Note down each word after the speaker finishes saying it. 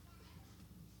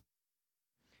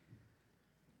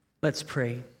Let's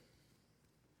pray.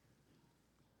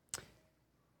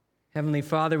 Heavenly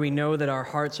Father, we know that our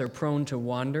hearts are prone to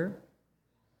wander,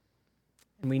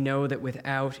 and we know that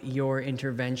without your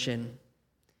intervention,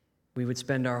 we would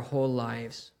spend our whole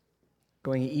lives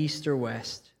going east or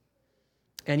west,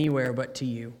 anywhere but to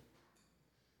you.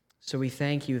 So we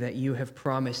thank you that you have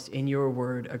promised in your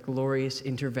word a glorious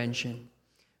intervention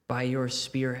by your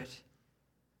Spirit,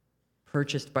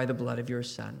 purchased by the blood of your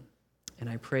Son. And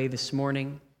I pray this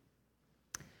morning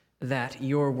that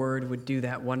your word would do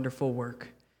that wonderful work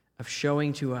of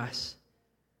showing to us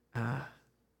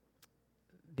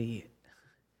the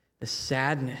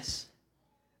sadness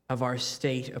of our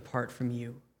state apart from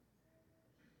you,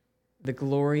 the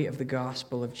glory of the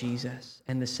gospel of Jesus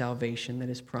and the salvation that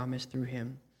is promised through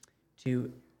him,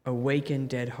 to awaken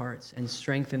dead hearts and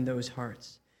strengthen those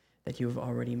hearts that you have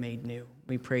already made new.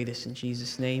 We pray this in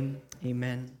Jesus' name.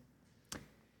 Amen.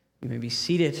 You may be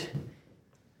seated.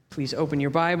 Please open your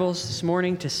Bibles this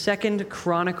morning to 2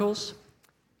 Chronicles,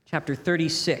 chapter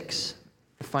 36,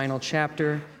 the final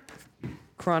chapter.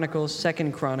 Chronicles,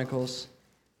 2 Chronicles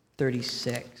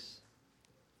 36.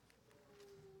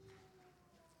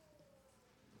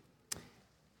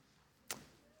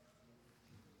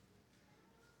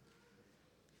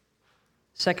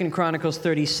 Second Chronicles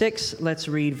 36, let's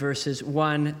read verses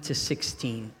 1 to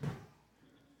 16.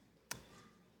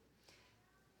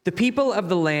 The people of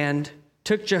the land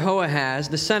took Jehoahaz,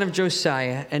 the son of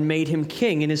Josiah, and made him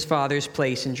king in his father's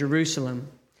place in Jerusalem.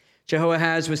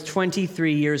 Jehoahaz was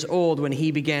 23 years old when he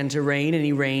began to reign, and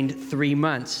he reigned 3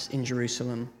 months in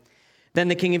Jerusalem. Then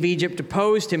the king of Egypt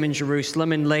deposed him in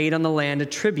Jerusalem and laid on the land a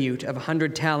tribute of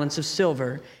 100 talents of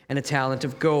silver and a talent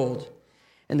of gold.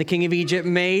 And the king of Egypt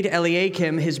made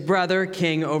Eliakim, his brother,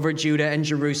 king over Judah and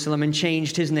Jerusalem, and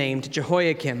changed his name to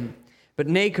Jehoiakim. But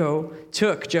Necho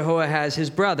took Jehoahaz, his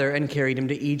brother, and carried him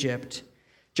to Egypt.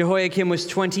 Jehoiakim was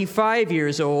 25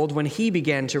 years old when he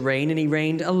began to reign, and he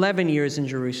reigned 11 years in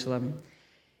Jerusalem.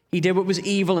 He did what was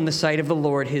evil in the sight of the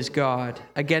Lord his God.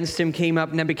 Against him came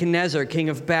up Nebuchadnezzar, king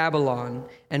of Babylon,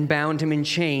 and bound him in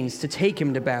chains to take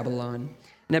him to Babylon.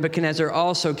 Nebuchadnezzar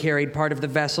also carried part of the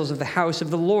vessels of the house of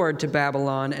the Lord to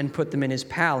Babylon and put them in his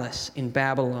palace in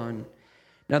Babylon.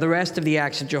 Now the rest of the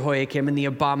acts of Jehoiakim and the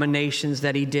abominations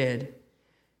that he did,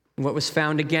 and what was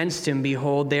found against him,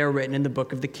 behold, they are written in the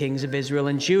book of the kings of Israel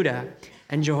and Judah.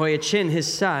 And Jehoiachin,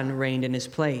 his son, reigned in his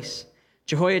place.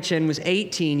 Jehoiachin was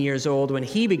 18 years old when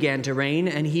he began to reign,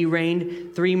 and he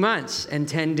reigned 3 months and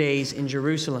 10 days in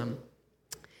Jerusalem.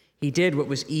 He did what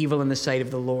was evil in the sight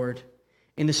of the Lord.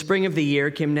 In the spring of the year,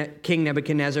 King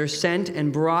Nebuchadnezzar sent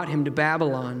and brought him to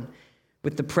Babylon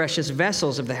with the precious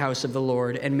vessels of the house of the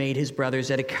Lord, and made his brother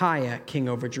Zedekiah king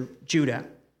over Judah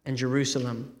and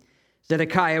Jerusalem.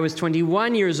 Zedekiah was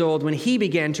 21 years old when he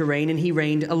began to reign, and he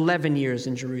reigned 11 years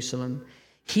in Jerusalem.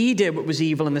 He did what was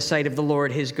evil in the sight of the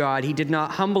Lord his God. He did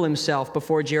not humble himself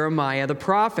before Jeremiah the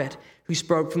prophet, who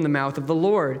spoke from the mouth of the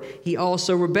Lord. He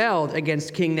also rebelled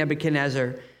against King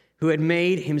Nebuchadnezzar, who had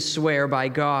made him swear by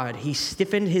God. He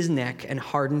stiffened his neck and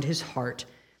hardened his heart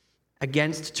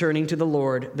against turning to the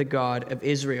Lord, the God of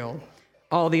Israel.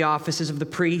 All the offices of the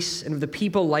priests and of the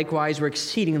people likewise were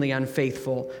exceedingly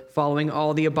unfaithful, following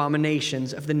all the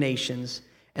abominations of the nations,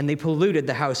 and they polluted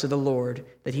the house of the Lord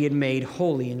that he had made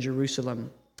holy in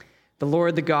Jerusalem. The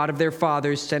Lord, the God of their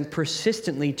fathers, sent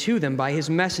persistently to them by his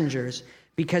messengers,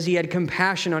 because he had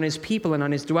compassion on his people and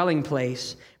on his dwelling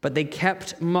place. But they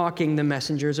kept mocking the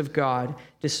messengers of God,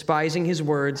 despising his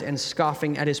words and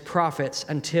scoffing at his prophets,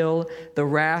 until the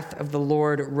wrath of the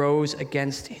Lord rose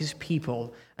against his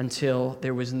people, until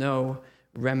there was no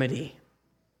remedy.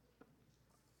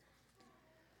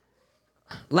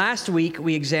 Last week,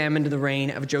 we examined the reign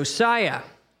of Josiah,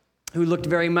 who looked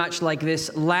very much like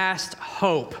this last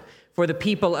hope for the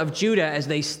people of Judah as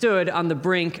they stood on the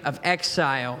brink of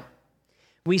exile.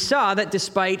 We saw that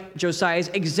despite Josiah's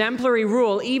exemplary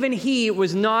rule, even he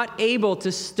was not able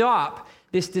to stop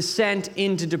this descent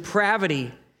into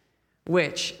depravity,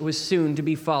 which was soon to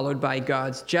be followed by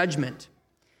God's judgment.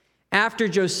 After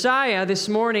Josiah, this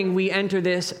morning, we enter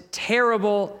this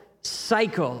terrible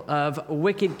cycle of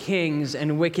wicked kings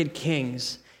and wicked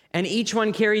kings, and each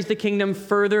one carries the kingdom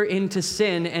further into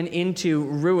sin and into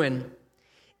ruin.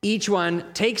 Each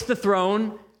one takes the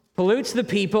throne, pollutes the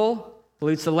people,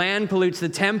 pollutes the land, pollutes the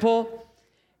temple,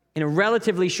 in a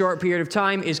relatively short period of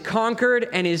time, is conquered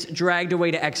and is dragged away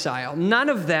to exile. None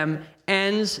of them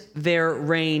ends their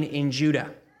reign in Judah.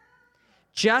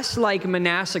 Just like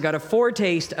Manasseh got a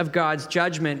foretaste of God's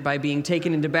judgment by being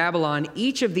taken into Babylon,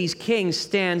 each of these kings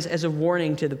stands as a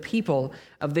warning to the people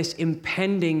of this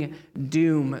impending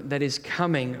doom that is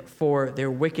coming for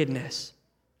their wickedness.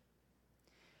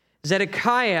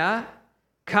 Zedekiah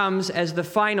comes as the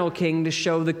final king to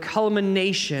show the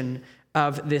culmination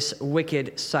of this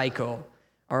wicked cycle.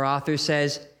 Our author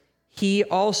says, he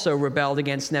also rebelled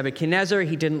against Nebuchadnezzar.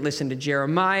 He didn't listen to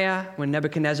Jeremiah. When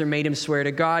Nebuchadnezzar made him swear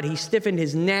to God, he stiffened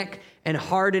his neck and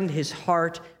hardened his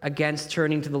heart against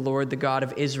turning to the Lord, the God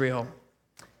of Israel.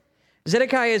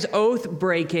 Zedekiah's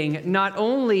oath-breaking not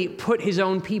only put his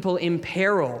own people in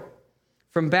peril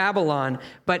from Babylon,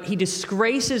 but he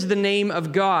disgraces the name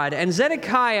of God. And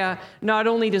Zedekiah not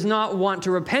only does not want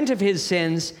to repent of his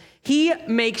sins, he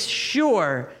makes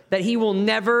sure that he will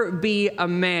never be a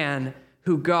man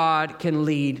who God can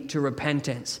lead to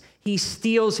repentance. He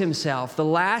steels himself. The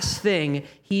last thing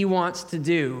he wants to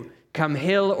do, come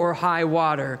hill or high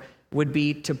water, would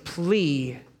be to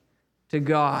plea to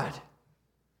God.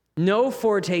 No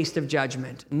foretaste of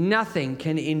judgment. Nothing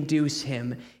can induce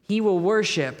him. He will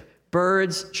worship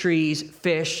birds, trees,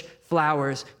 fish,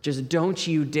 flowers. Just don't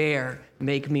you dare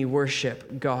make me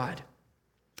worship God.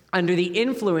 Under the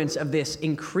influence of this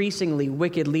increasingly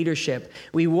wicked leadership,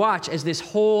 we watch as this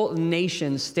whole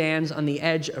nation stands on the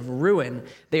edge of ruin.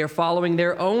 They are following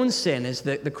their own sin, as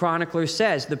the chronicler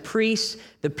says. The priests,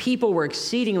 the people were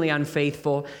exceedingly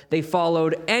unfaithful. They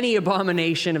followed any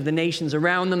abomination of the nations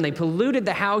around them. They polluted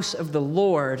the house of the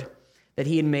Lord that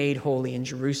he had made holy in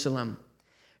Jerusalem.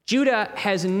 Judah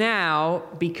has now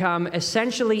become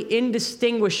essentially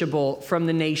indistinguishable from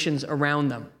the nations around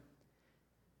them.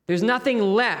 There's nothing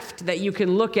left that you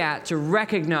can look at to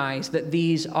recognize that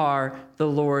these are the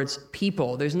Lord's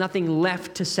people. There's nothing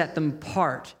left to set them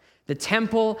apart. The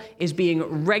temple is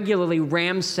being regularly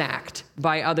ransacked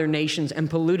by other nations and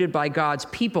polluted by God's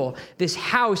people. This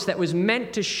house that was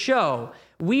meant to show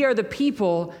we are the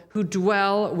people who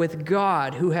dwell with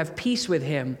God, who have peace with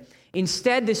him.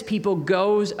 Instead, this people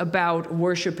goes about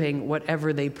worshiping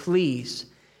whatever they please.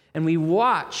 And we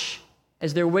watch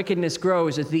as their wickedness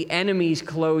grows, as the enemies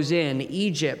close in,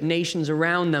 Egypt, nations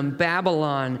around them,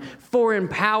 Babylon, foreign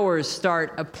powers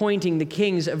start appointing the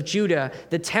kings of Judah.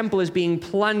 The temple is being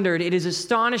plundered. It is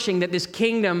astonishing that this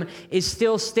kingdom is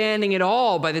still standing at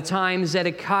all by the time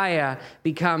Zedekiah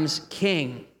becomes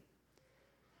king.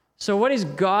 So what is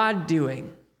God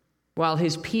doing while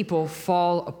his people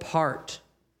fall apart?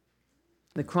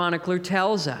 The chronicler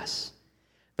tells us,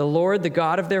 the Lord, the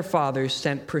God of their fathers,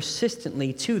 sent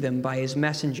persistently to them by his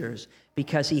messengers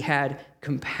because he had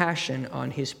compassion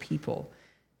on his people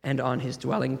and on his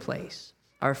dwelling place.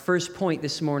 Our first point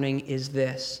this morning is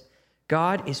this: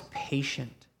 God is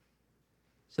patient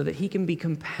so that he can be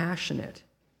compassionate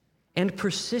and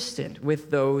persistent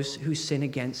with those who sin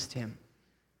against him.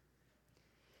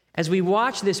 As we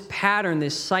watch this pattern,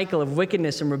 this cycle of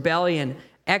wickedness and rebellion,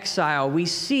 exile, we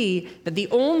see that the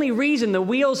only reason the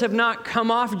wheels have not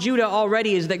come off Judah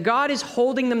already is that God is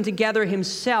holding them together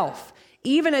himself.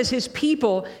 Even as his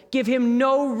people give him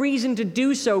no reason to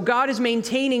do so, God is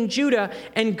maintaining Judah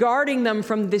and guarding them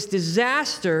from this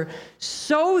disaster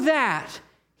so that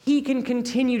he can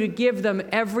continue to give them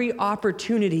every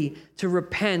opportunity to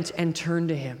repent and turn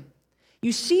to him.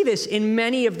 You see this in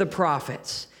many of the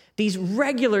prophets. These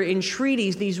regular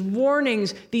entreaties, these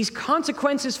warnings, these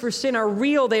consequences for sin are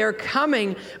real. They are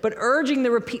coming, but urging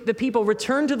the people,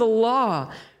 return to the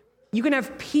law. You can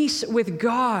have peace with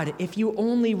God if you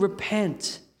only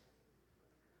repent.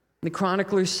 The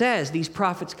chronicler says these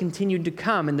prophets continued to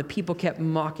come, and the people kept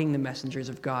mocking the messengers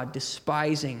of God,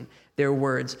 despising their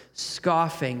words,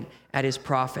 scoffing at his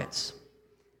prophets.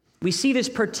 We see this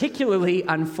particularly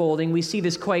unfolding. We see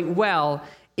this quite well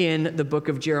in the book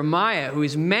of Jeremiah, who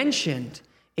is mentioned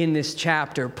in this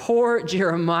chapter. Poor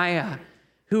Jeremiah,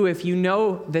 who, if you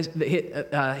know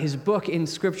his book in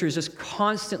Scripture, is just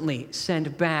constantly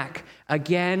sent back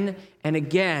again and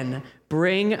again.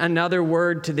 Bring another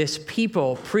word to this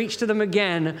people. Preach to them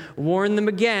again. Warn them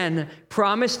again.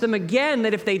 Promise them again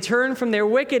that if they turn from their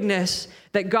wickedness,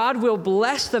 that God will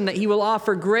bless them, that he will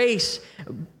offer grace.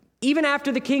 Even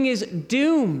after the kingdom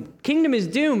is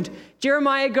doomed,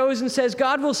 Jeremiah goes and says,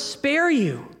 God will spare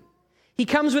you. He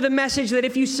comes with a message that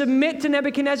if you submit to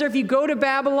Nebuchadnezzar, if you go to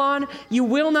Babylon, you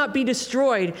will not be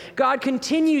destroyed. God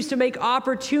continues to make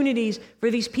opportunities for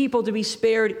these people to be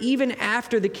spared even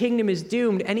after the kingdom is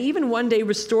doomed, and even one day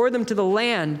restore them to the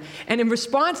land. And in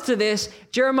response to this,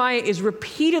 Jeremiah is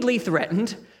repeatedly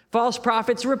threatened. False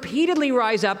prophets repeatedly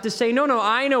rise up to say, no,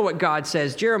 I know what God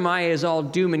says. Jeremiah is all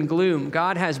doom and gloom.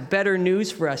 God has better news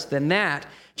for us than that.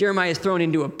 Jeremiah is thrown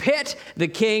into a pit. The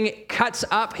king cuts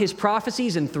up his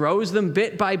prophecies and throws them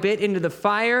bit by bit into the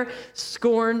fire.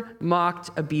 Scorned, mocked,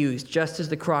 abused, just as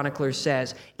the chronicler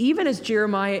says. Even as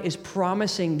Jeremiah is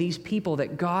promising these people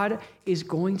that God is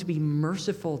going to be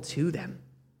merciful to them.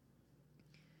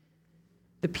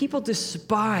 The people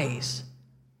despise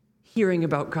hearing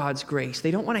about God's grace.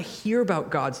 They don't want to hear about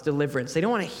God's deliverance. They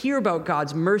don't want to hear about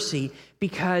God's mercy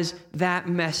because that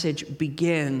message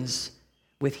begins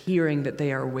with hearing that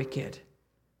they are wicked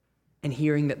and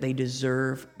hearing that they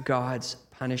deserve God's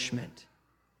punishment,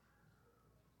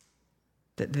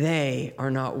 that they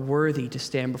are not worthy to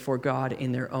stand before God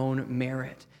in their own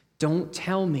merit. Don't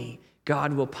tell me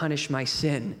God will punish my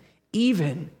sin,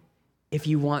 even if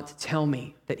you want to tell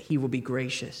me that he will be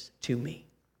gracious to me.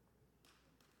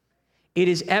 It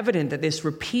is evident that this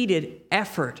repeated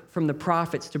effort from the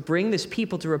prophets to bring this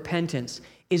people to repentance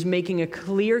is making a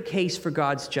clear case for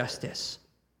God's justice.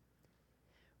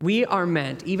 We are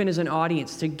meant, even as an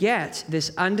audience, to get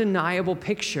this undeniable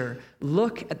picture.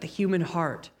 Look at the human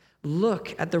heart.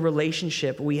 Look at the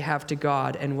relationship we have to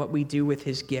God and what we do with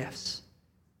his gifts.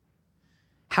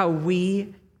 How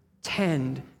we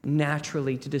tend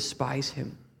naturally to despise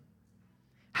him.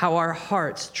 How our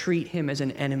hearts treat him as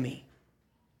an enemy.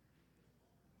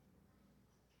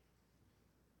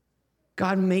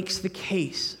 God makes the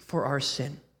case for our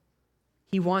sin.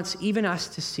 He wants even us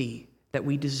to see that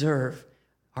we deserve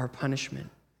our punishment,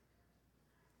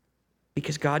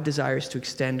 because God desires to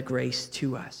extend grace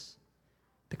to us.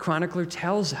 The chronicler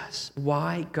tells us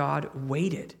why God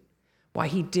waited, why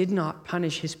he did not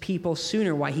punish his people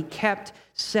sooner, why he kept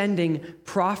sending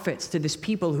prophets to this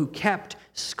people who kept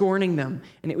scorning them,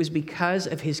 and it was because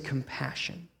of his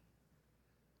compassion.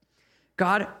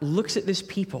 God looks at this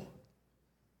people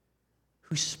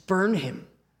who spurn him,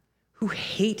 who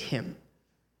hate him,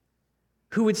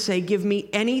 who would say, give me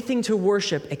anything to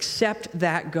worship except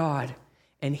that God.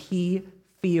 And he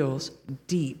feels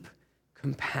deep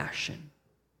compassion.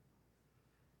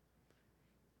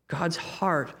 God's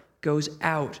heart goes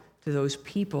out to those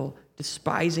people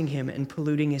despising him and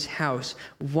polluting his house,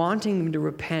 wanting them to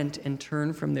repent and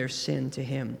turn from their sin to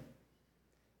him.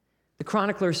 The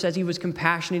chronicler says he was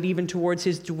compassionate even towards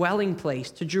his dwelling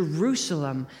place, to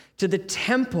Jerusalem, to the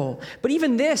temple. But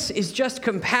even this is just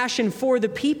compassion for the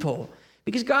people,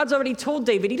 because God's already told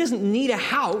David he doesn't need a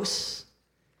house.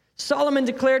 Solomon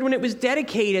declared when it was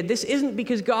dedicated, this isn't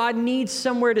because God needs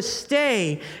somewhere to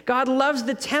stay. God loves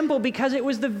the temple because it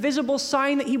was the visible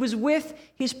sign that he was with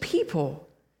his people.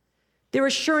 Their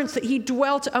assurance that he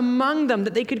dwelt among them,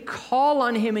 that they could call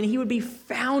on him and he would be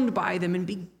found by them and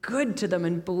be good to them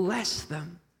and bless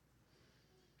them.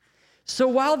 So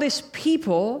while this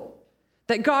people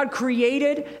that God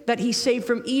created, that he saved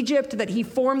from Egypt, that he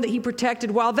formed, that he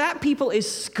protected, while that people is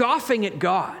scoffing at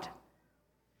God,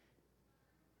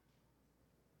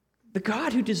 the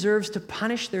God who deserves to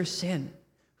punish their sin,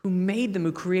 who made them,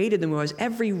 who created them, who has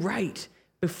every right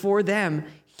before them,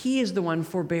 he is the one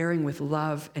forbearing with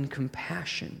love and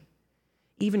compassion,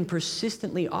 even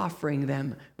persistently offering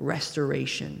them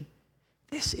restoration.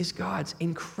 This is God's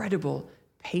incredible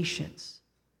patience,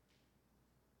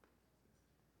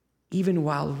 even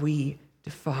while we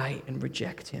defy and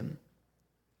reject him.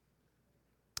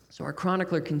 So our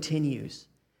chronicler continues.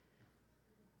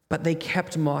 But they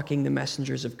kept mocking the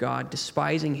messengers of God,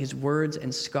 despising his words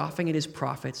and scoffing at his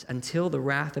prophets, until the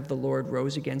wrath of the Lord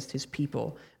rose against his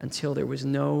people, until there was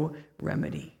no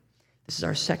remedy. This is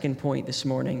our second point this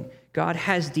morning. God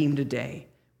has deemed a day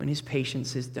when his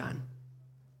patience is done,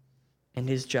 and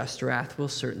his just wrath will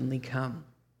certainly come.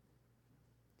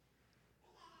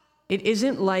 It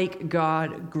isn't like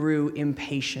God grew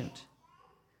impatient,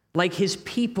 like his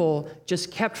people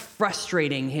just kept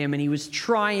frustrating him and he was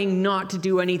trying not to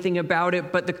do anything about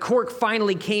it, but the cork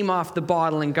finally came off the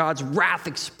bottle and God's wrath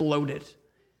exploded.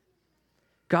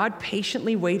 God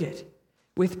patiently waited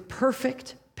with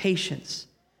perfect patience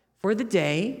for the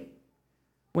day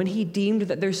when he deemed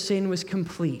that their sin was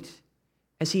complete,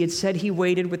 as he had said he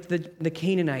waited with the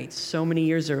Canaanites so many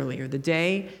years earlier, the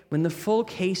day when the full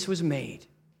case was made,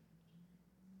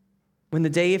 when the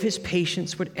day of his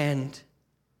patience would end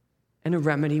and a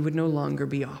remedy would no longer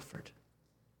be offered.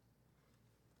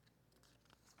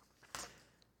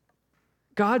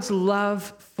 God's love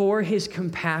for his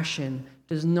compassion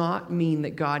does not mean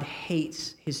that God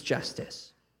hates his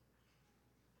justice.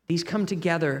 These come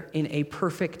together in a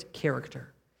perfect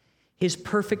character. His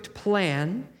perfect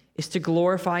plan is to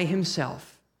glorify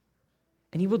himself,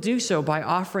 and he will do so by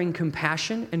offering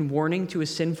compassion and warning to a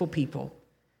sinful people.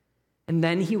 And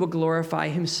then he will glorify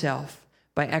himself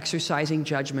by exercising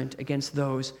judgment against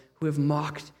those who have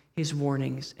mocked his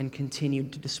warnings and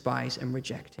continued to despise and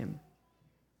reject him.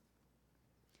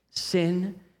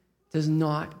 Sin does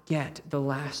not get the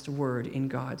last word in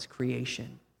God's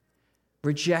creation.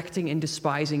 Rejecting and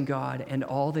despising God and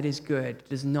all that is good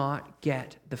does not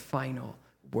get the final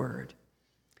word.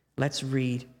 Let's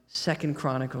read 2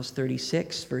 Chronicles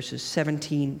 36, verses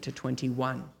 17 to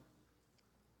 21.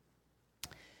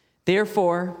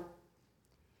 Therefore,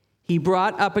 he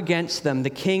brought up against them the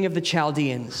king of the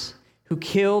Chaldeans, who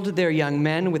killed their young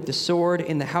men with the sword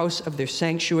in the house of their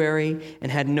sanctuary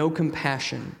and had no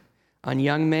compassion on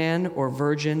young man or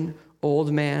virgin,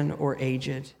 old man or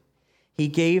aged. He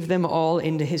gave them all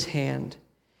into his hand.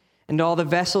 And all the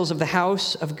vessels of the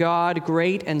house of God,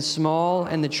 great and small,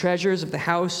 and the treasures of the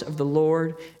house of the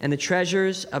Lord, and the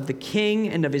treasures of the king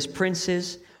and of his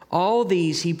princes, all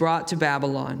these he brought to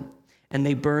Babylon. And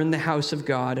they burned the house of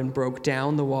God and broke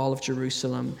down the wall of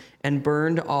Jerusalem and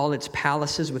burned all its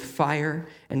palaces with fire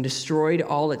and destroyed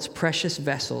all its precious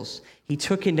vessels. He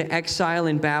took into exile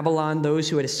in Babylon those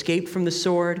who had escaped from the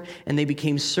sword, and they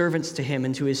became servants to him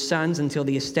and to his sons until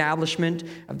the establishment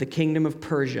of the kingdom of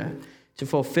Persia, to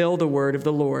fulfill the word of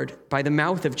the Lord by the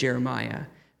mouth of Jeremiah,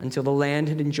 until the land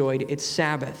had enjoyed its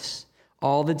Sabbaths.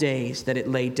 All the days that it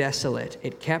lay desolate,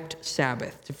 it kept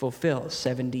Sabbath to fulfill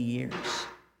 70 years.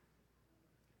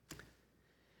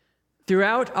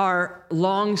 Throughout our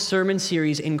long sermon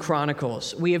series in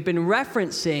Chronicles, we have been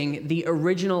referencing the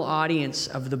original audience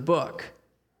of the book.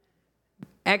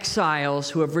 Exiles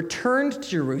who have returned to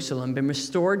Jerusalem, been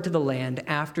restored to the land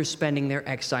after spending their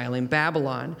exile in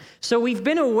Babylon. So we've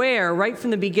been aware right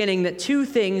from the beginning that two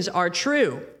things are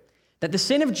true: that the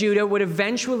sin of Judah would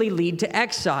eventually lead to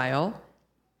exile,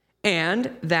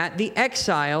 and that the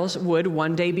exiles would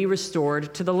one day be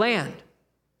restored to the land.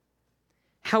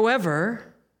 However,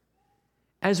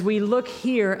 as we look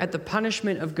here at the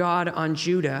punishment of God on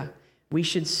Judah, we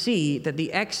should see that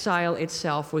the exile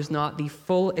itself was not the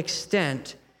full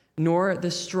extent nor the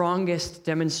strongest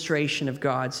demonstration of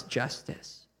God's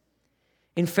justice.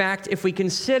 In fact, if we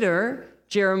consider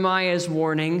Jeremiah's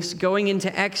warnings, going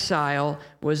into exile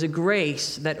was a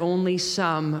grace that only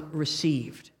some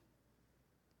received.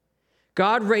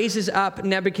 God raises up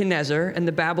Nebuchadnezzar and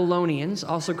the Babylonians,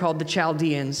 also called the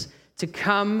Chaldeans, to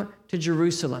come to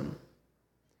Jerusalem.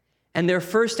 And their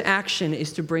first action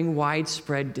is to bring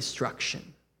widespread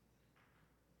destruction.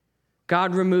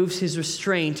 God removes his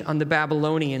restraint on the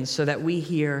Babylonians so that we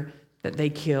hear that they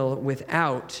kill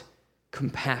without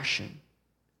compassion.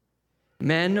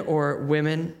 Men or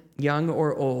women, young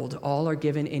or old, all are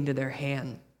given into their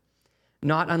hand,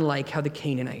 not unlike how the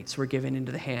Canaanites were given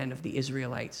into the hand of the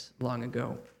Israelites long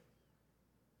ago.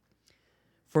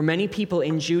 For many people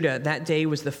in Judah, that day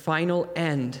was the final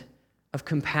end of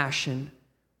compassion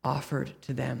offered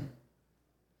to them.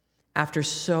 After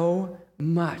so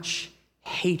much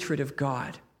hatred of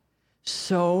God,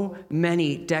 so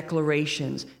many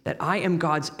declarations that I am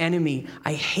God's enemy,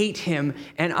 I hate him,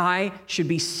 and I should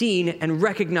be seen and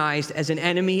recognized as an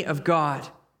enemy of God.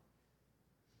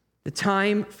 The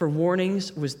time for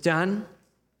warnings was done.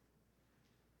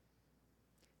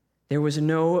 There was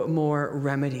no more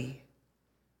remedy,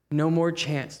 no more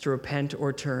chance to repent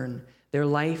or turn. Their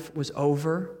life was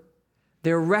over.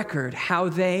 Their record, how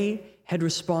they had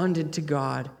responded to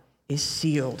God, is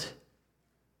sealed.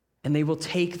 And they will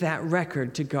take that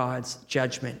record to God's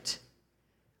judgment,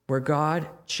 where God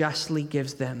justly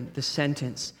gives them the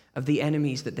sentence of the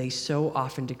enemies that they so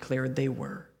often declared they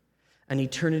were, an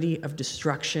eternity of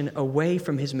destruction away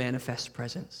from his manifest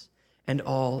presence and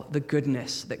all the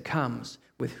goodness that comes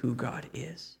with who God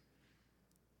is.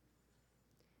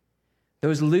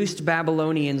 Those loosed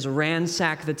Babylonians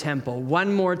ransack the temple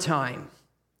one more time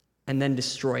and then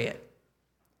destroy it.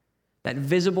 That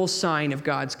visible sign of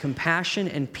God's compassion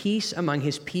and peace among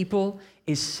his people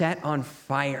is set on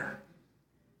fire.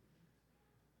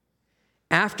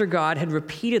 After God had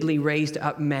repeatedly raised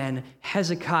up men,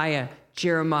 Hezekiah,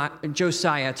 Jeremiah,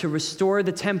 Josiah, to restore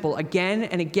the temple again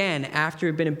and again after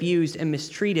it had been abused and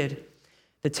mistreated,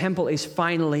 the temple is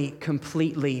finally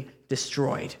completely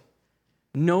destroyed.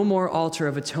 No more altar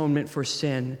of atonement for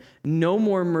sin, no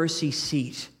more mercy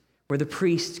seat where the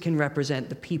priests can represent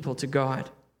the people to God.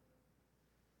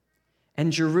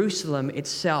 And Jerusalem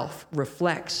itself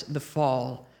reflects the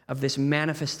fall of this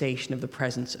manifestation of the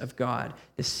presence of God.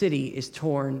 The city is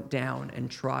torn down and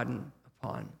trodden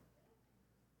upon.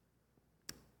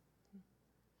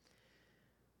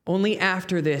 Only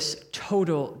after this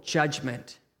total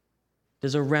judgment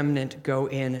does a remnant go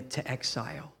into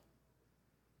exile.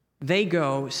 They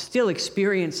go still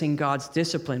experiencing God's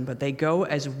discipline, but they go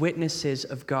as witnesses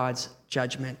of God's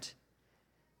judgment,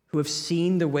 who have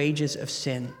seen the wages of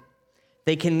sin.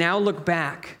 They can now look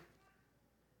back.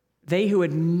 They who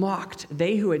had mocked,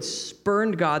 they who had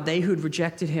spurned God, they who had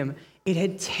rejected him, it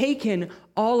had taken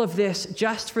all of this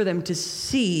just for them to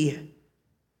see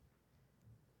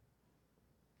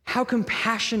how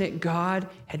compassionate God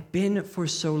had been for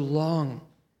so long.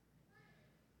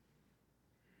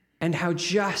 and how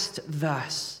just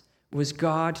thus was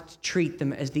God to treat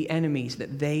them as the enemies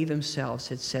that they themselves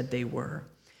had said they were.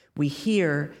 We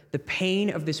hear the pain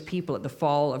of this people at the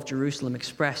fall of Jerusalem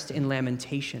expressed in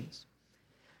Lamentations.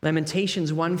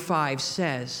 Lamentations 1:5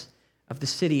 says of the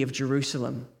city of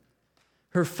Jerusalem,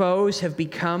 "Her foes have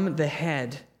become the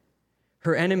head,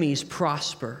 her enemies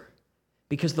prosper,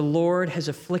 because the Lord has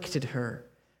afflicted her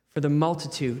for the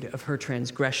multitude of her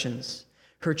transgressions.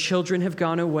 Her children have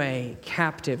gone away,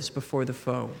 captives before the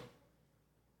foe."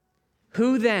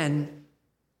 Who then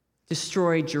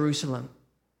destroyed Jerusalem?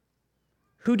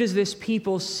 Who does this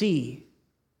people see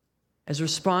as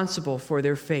responsible for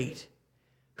their fate?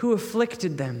 Who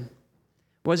afflicted them?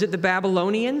 Was it the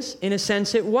Babylonians? In a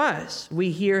sense, it was.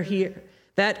 We hear here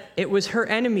that it was her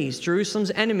enemies,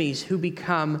 Jerusalem's enemies, who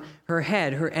become her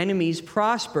head. Her enemies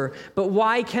prosper. But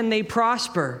why can they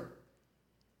prosper?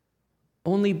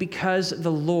 Only because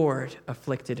the Lord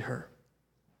afflicted her.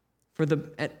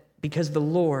 Because the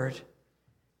Lord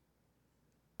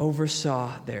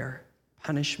oversaw their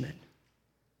punishment.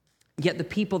 Yet the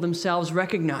people themselves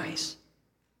recognize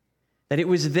that it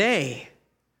was they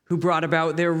who brought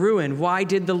about their ruin. Why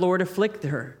did the Lord afflict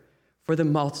her? For the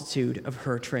multitude of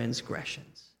her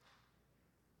transgressions.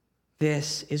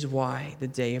 This is why the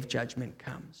day of judgment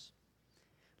comes.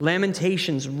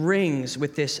 Lamentations rings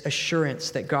with this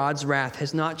assurance that God's wrath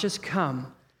has not just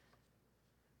come,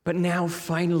 but now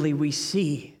finally we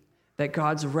see that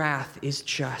God's wrath is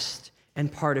just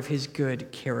and part of his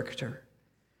good character.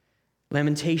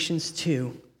 Lamentations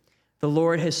 2, "The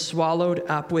Lord has swallowed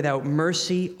up without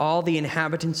mercy all the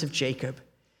inhabitants of Jacob.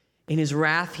 In his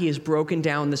wrath he has broken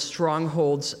down the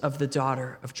strongholds of the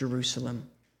daughter of Jerusalem,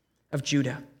 of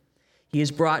Judah. He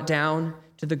has brought down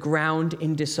to the ground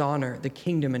in dishonor the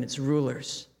kingdom and its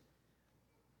rulers."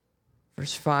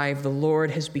 Verse 5, "The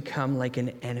Lord has become like an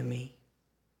enemy."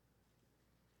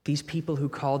 These people who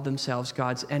called themselves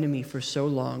God's enemy for so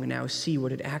long now see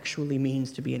what it actually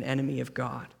means to be an enemy of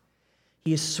God.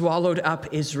 He has swallowed up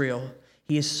Israel.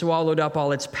 He has swallowed up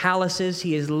all its palaces.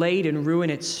 He has laid in ruin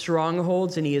its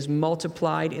strongholds, and he has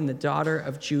multiplied in the daughter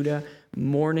of Judah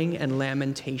mourning and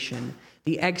lamentation.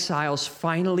 The exiles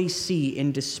finally see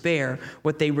in despair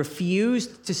what they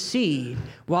refused to see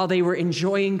while they were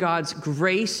enjoying God's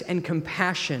grace and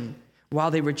compassion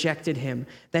while they rejected him.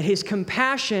 That his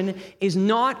compassion is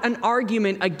not an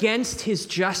argument against his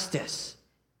justice.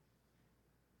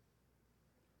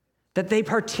 That they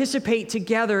participate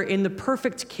together in the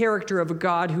perfect character of a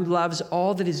God who loves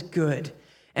all that is good.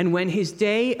 And when his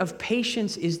day of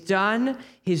patience is done,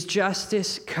 his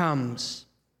justice comes.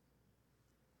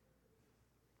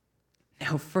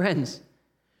 Now, friends,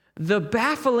 the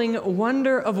baffling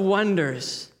wonder of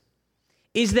wonders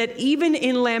is that even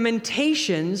in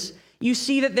Lamentations, you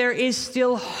see that there is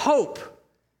still hope.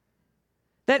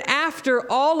 That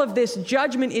after all of this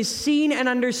judgment is seen and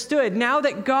understood, now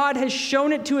that God has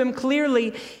shown it to him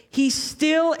clearly, he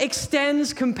still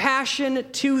extends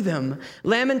compassion to them.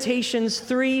 Lamentations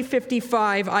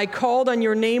 3:55, "I called on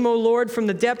your name, O Lord, from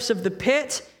the depths of the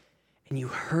pit, and you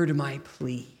heard my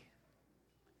plea.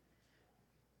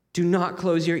 Do not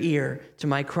close your ear to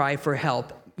my cry for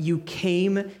help. You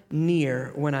came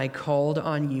near when I called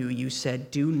on you. You said,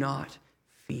 do not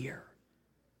fear."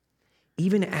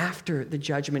 Even after the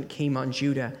judgment came on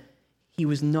Judah, he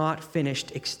was not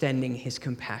finished extending his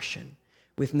compassion.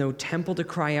 With no temple to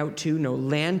cry out to, no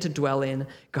land to dwell in,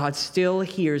 God still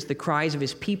hears the cries of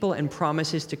his people and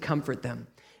promises to comfort them.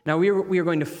 Now we are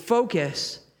going to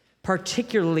focus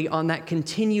particularly on that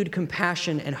continued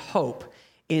compassion and hope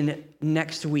in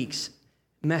next week's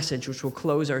message, which will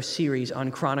close our series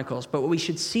on Chronicles. But what we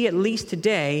should see at least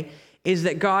today is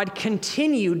that God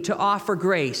continued to offer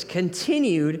grace,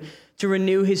 continued to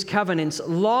renew his covenants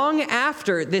long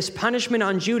after this punishment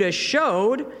on Judah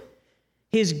showed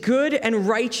his good and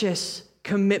righteous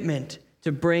commitment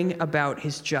to bring about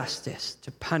his justice,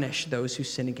 to punish those who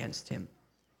sin against him.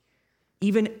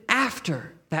 Even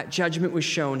after that judgment was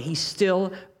shown, he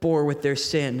still bore with their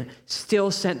sin,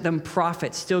 still sent them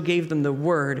prophets, still gave them the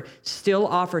word, still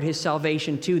offered his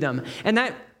salvation to them. And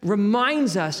that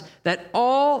reminds us that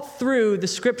all through the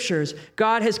scriptures,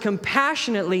 God has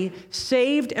compassionately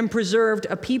saved and preserved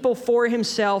a people for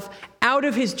himself out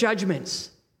of his judgments.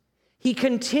 He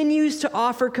continues to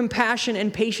offer compassion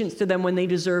and patience to them when they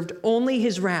deserved only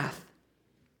his wrath.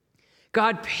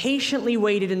 God patiently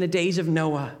waited in the days of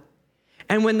Noah.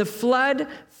 And when the flood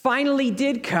finally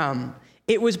did come,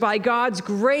 it was by God's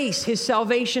grace, his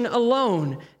salvation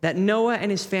alone, that Noah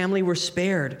and his family were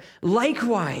spared.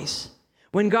 Likewise,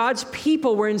 when God's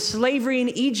people were in slavery in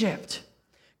Egypt,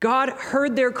 God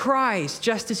heard their cries,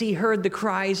 just as he heard the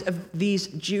cries of these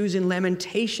Jews in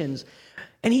Lamentations.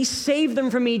 And he saved them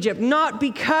from Egypt, not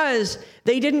because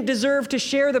they didn't deserve to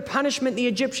share the punishment the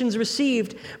Egyptians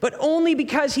received, but only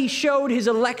because he showed his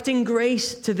electing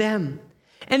grace to them.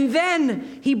 And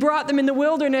then he brought them in the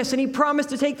wilderness, and he promised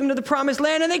to take them to the promised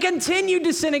land, and they continued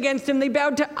to sin against him. They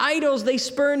bowed to idols. They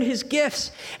spurned his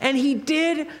gifts. And he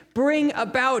did bring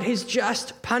about his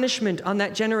just punishment on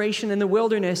that generation in the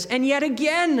wilderness. And yet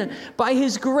again, by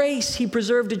his grace, he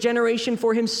preserved a generation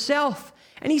for himself.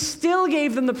 And he still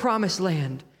gave them the promised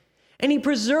land. And he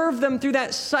preserved them through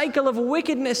that cycle of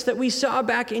wickedness that we saw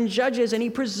back in Judges. And he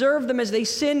preserved them as they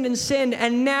sinned and sinned.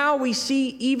 And now we see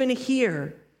even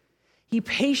here, he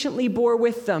patiently bore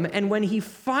with them, and when he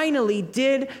finally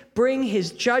did bring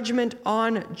his judgment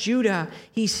on Judah,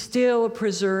 he still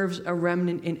preserves a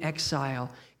remnant in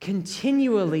exile,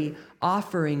 continually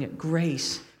offering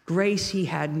grace he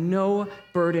had no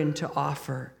burden to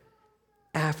offer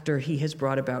after he has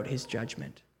brought about his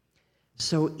judgment.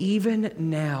 So even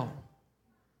now,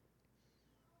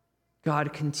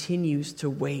 God continues to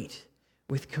wait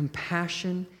with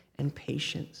compassion and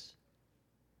patience.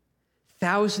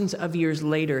 Thousands of years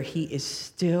later, he is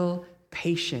still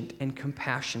patient and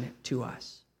compassionate to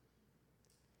us.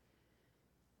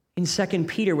 In 2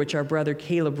 Peter, which our brother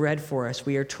Caleb read for us,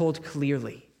 we are told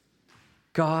clearly,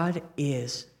 God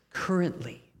is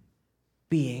currently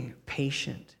being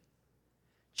patient.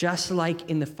 Just like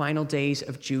in the final days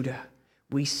of Judah,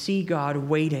 we see God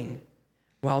waiting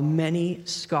while many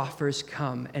scoffers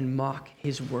come and mock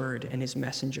his word and his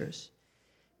messengers.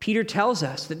 Peter tells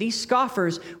us that these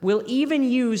scoffers will even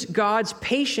use God's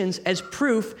patience as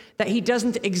proof that he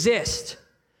doesn't exist.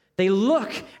 They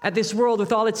look at this world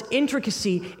with all its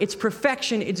intricacy, its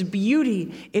perfection, its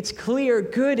beauty, its clear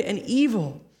good and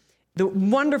evil, the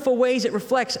wonderful ways it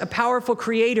reflects a powerful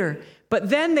creator. But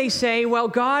then they say, well,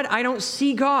 God, I don't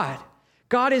see God.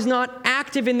 God is not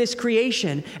active in this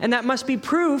creation, and that must be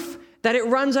proof that it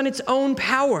runs on its own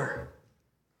power.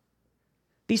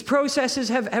 These processes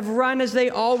have run as they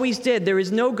always did. There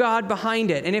is no God behind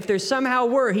it. And if there somehow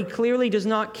were, he clearly does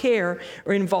not care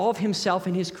or involve himself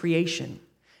in his creation.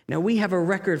 Now, we have a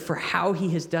record for how he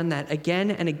has done that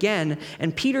again and again.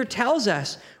 And Peter tells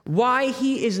us why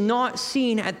he is not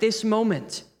seen at this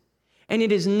moment. And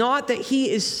it is not that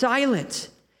he is silent,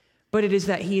 but it is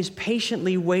that he is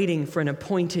patiently waiting for an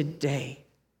appointed day.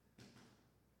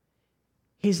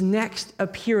 His next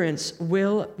appearance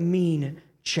will mean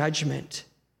judgment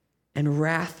and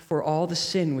wrath for all the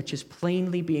sin which is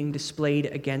plainly being displayed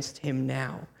against him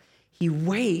now. He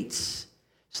waits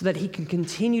so that he can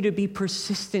continue to be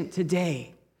persistent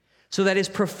today, so that his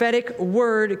prophetic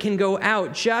word can go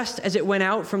out just as it went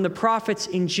out from the prophets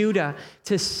in Judah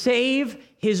to save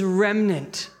his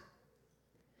remnant,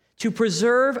 to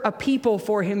preserve a people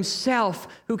for himself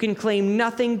who can claim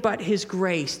nothing but his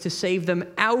grace, to save them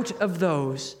out of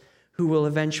those who will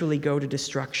eventually go to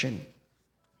destruction.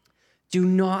 Do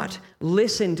not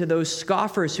listen to those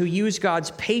scoffers who use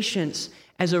God's patience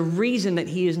as a reason that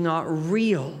he is not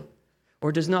real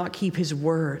or does not keep his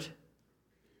word.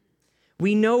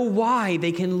 We know why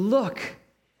they can look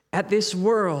at this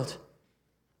world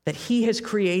that he has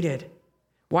created,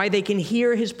 why they can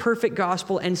hear his perfect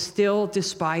gospel and still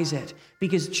despise it.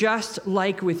 Because just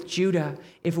like with Judah,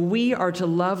 if we are to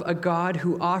love a God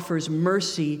who offers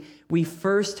mercy, we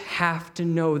first have to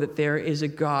know that there is a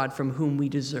God from whom we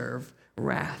deserve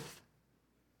wrath.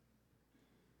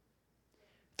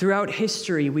 Throughout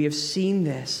history, we have seen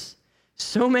this.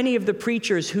 So many of the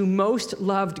preachers who most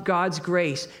loved God's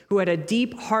grace, who had a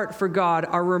deep heart for God,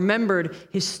 are remembered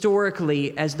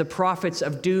historically as the prophets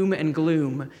of doom and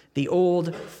gloom, the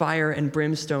old fire and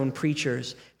brimstone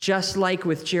preachers, just like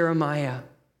with Jeremiah.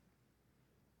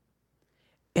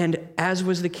 And as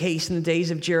was the case in the days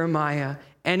of Jeremiah,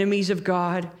 enemies of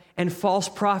God and false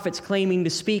prophets claiming to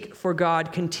speak for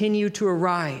God continue to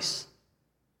arise.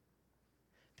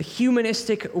 The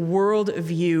humanistic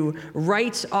worldview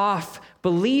writes off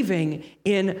believing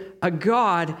in a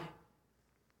God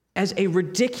as a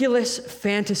ridiculous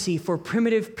fantasy for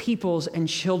primitive peoples and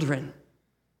children.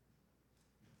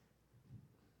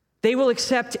 They will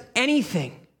accept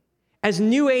anything as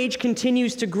New Age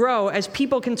continues to grow, as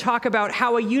people can talk about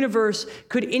how a universe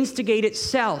could instigate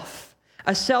itself,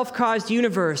 a self-caused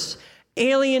universe,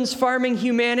 aliens farming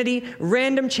humanity,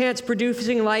 random chance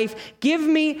producing life. Give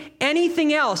me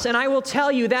anything else, and I will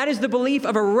tell you that is the belief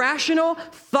of a rational,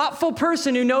 thoughtful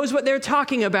person who knows what they're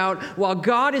talking about, while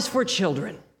God is for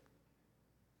children.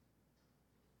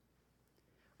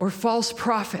 Or false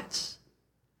prophets,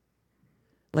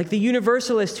 Like the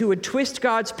universalist who would twist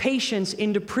God's patience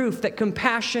into proof that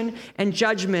compassion and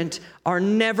judgment are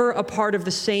never a part of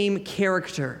the same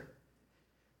character.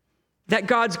 That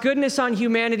God's goodness on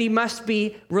humanity must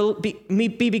be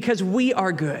because we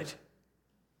are good.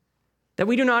 That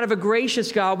we do not have a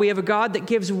gracious God, we have a God that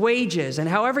gives wages. And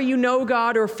however you know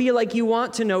God or feel like you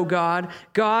want to know God,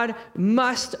 God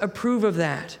must approve of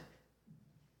that.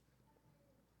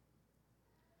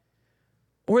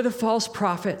 Or the false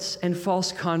prophets and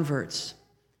false converts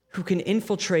who can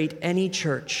infiltrate any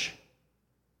church,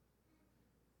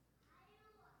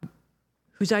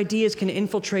 whose ideas can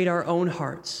infiltrate our own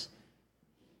hearts.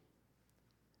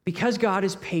 Because God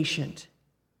is patient,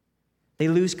 they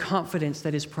lose confidence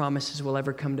that his promises will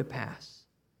ever come to pass.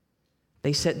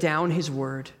 They set down his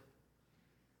word.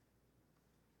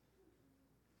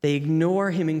 They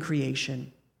ignore him in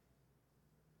creation.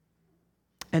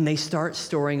 And they start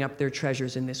storing up their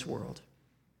treasures in this world.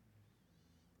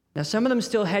 Now, some of them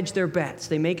still hedge their bets.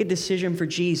 They make a decision for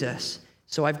Jesus.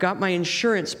 So I've got my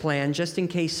insurance plan just in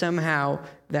case somehow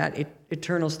that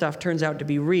eternal stuff turns out to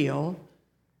be real.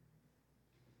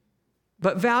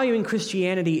 But valuing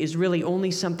Christianity is really only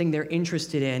something they're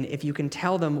interested in if you can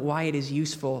tell them why it is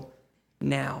useful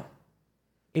now.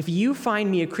 If you find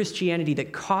me a Christianity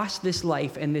that costs this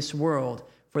life and this world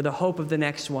for the hope of the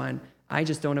next one, I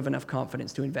just don't have enough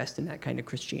confidence to invest in that kind of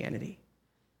Christianity.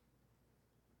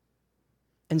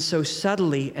 And so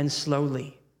subtly and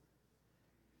slowly,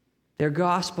 their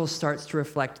gospel starts to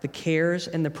reflect the cares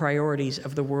and the priorities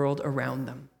of the world around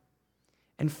them.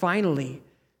 And finally,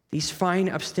 these fine,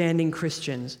 upstanding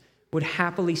Christians would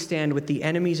happily stand with the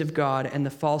enemies of God and the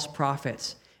false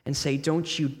prophets and say,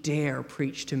 "Don't you dare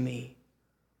preach to me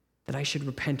that I should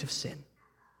repent of sin,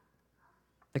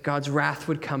 that God's wrath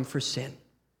would come for sin.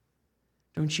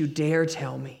 Don't you dare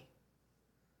tell me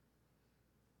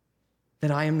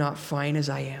that I am not fine as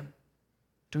I am.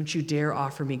 Don't you dare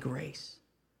offer me grace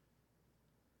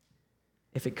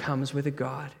if it comes with a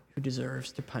God who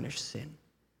deserves to punish sin."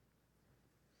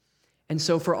 And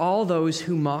so for all those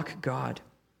who mock God,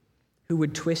 who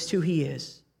would twist who he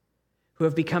is, who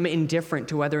have become indifferent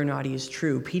to whether or not he is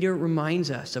true, Peter reminds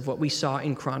us of what we saw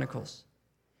in Chronicles.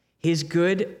 His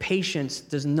good patience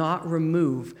does not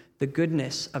remove the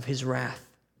goodness of his wrath.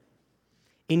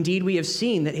 Indeed, we have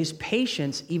seen that his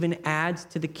patience even adds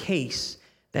to the case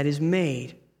that is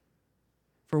made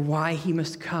for why he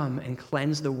must come and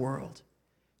cleanse the world,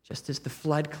 just as the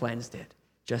flood cleansed it,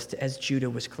 just as Judah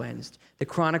was cleansed. The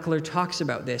chronicler talks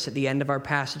about this at the end of our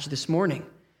passage this morning,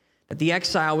 that the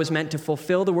exile was meant to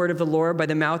fulfill the word of the Lord by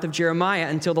the mouth of Jeremiah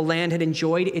until the land had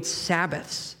enjoyed its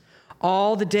Sabbaths.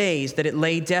 All the days that it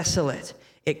lay desolate,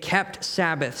 it kept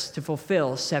Sabbaths to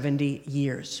fulfill 70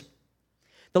 years.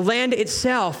 The land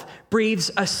itself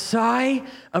breathes a sigh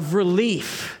of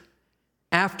relief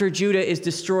after Judah is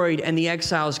destroyed and the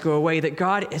exiles go away, that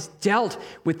God has dealt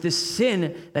with the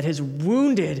sin that has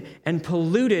wounded and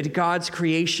polluted God's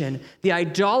creation, the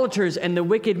idolaters and the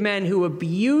wicked men who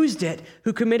abused it,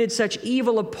 who committed such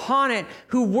evil upon it,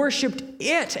 who worshiped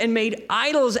it and made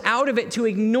idols out of it to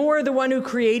ignore the one who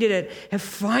created it, have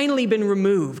finally been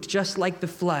removed, just like the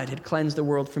flood had cleansed the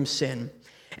world from sin.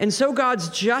 And so God's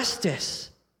justice,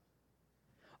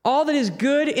 all that is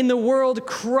good in the world,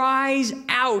 cries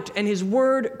out, and his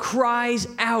word cries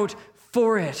out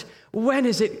for it. When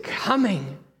is it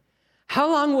coming?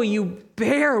 How long will you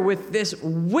bear with this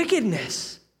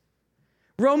wickedness?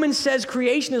 Romans says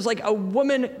creation is like a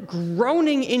woman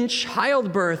groaning in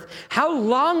childbirth. How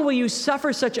long will you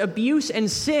suffer such abuse and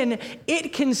sin?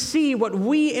 It can see what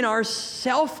we in our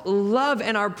self-love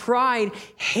and our pride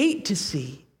hate to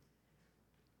see.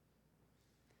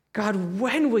 God,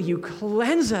 when will you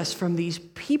cleanse us from these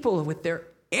people with their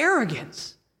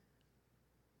arrogance?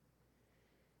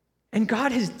 And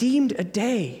God has deemed a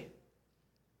day.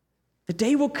 The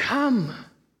day will come.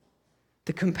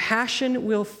 The compassion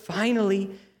will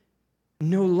finally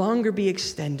no longer be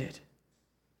extended.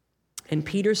 And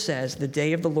Peter says the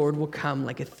day of the Lord will come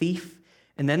like a thief,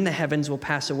 and then the heavens will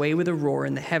pass away with a roar,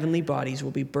 and the heavenly bodies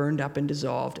will be burned up and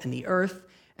dissolved, and the earth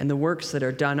and the works that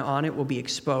are done on it will be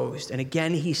exposed. And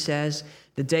again, he says,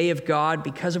 the day of God,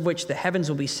 because of which the heavens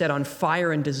will be set on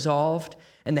fire and dissolved,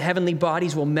 and the heavenly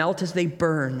bodies will melt as they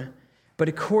burn. But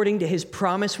according to his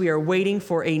promise, we are waiting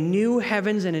for a new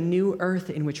heavens and a new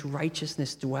earth in which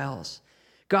righteousness dwells.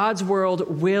 God's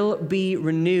world will be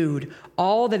renewed.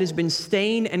 All that has been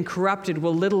stained and corrupted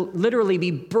will literally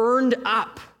be burned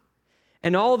up.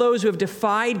 And all those who have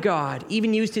defied God,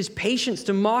 even used his patience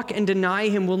to mock and deny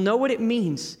him, will know what it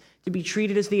means to be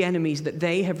treated as the enemies that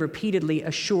they have repeatedly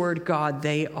assured God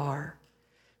they are.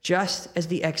 just as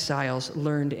the exiles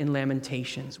learned in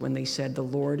Lamentations when they said, "The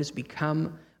Lord has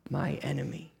become my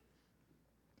enemy."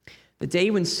 The day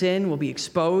when sin will be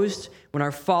exposed, when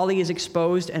our folly is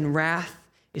exposed and wrath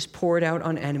is poured out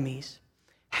on enemies.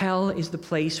 Hell is the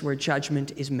place where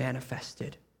judgment is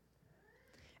manifested.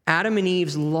 Adam and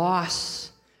Eve's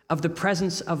loss of the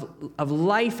presence of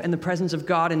life and the presence of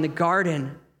God in the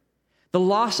garden, the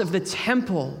loss of the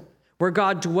temple where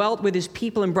God dwelt with his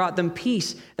people and brought them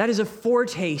peace, that is a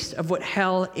foretaste of what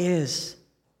hell is.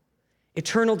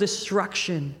 Eternal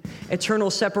destruction,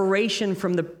 eternal separation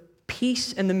from the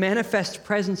peace and the manifest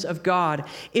presence of God.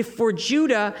 If for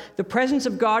Judah, the presence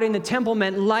of God in the temple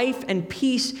meant life and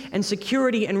peace and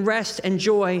security and rest and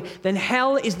joy, then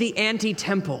hell is the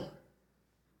anti-temple,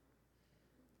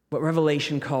 what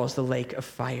Revelation calls the lake of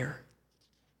fire.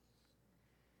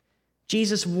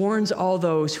 Jesus warns all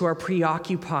those who are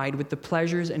preoccupied with the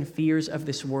pleasures and fears of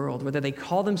this world, whether they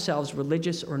call themselves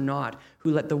religious or not,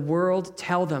 who let the world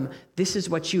tell them, this is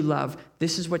what you love,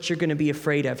 this is what you're going to be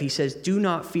afraid of. He says, do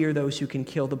not fear those who can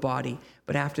kill the body,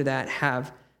 but after that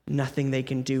have nothing they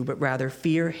can do, but rather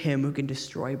fear him who can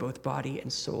destroy both body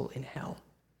and soul in hell.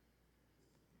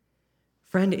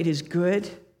 Friend, it is good.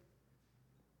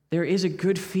 There is a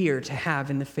good fear to have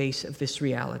in the face of this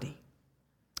reality.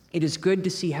 It is good to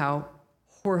see how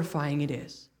horrifying it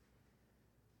is.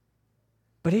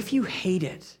 But if you hate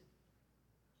it,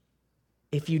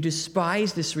 if you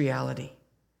despise this reality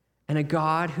and a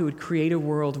God who would create a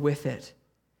world with it,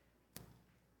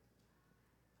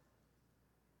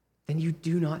 then you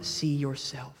do not see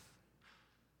yourself.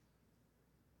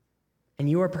 And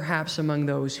you are perhaps among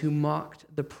those who mocked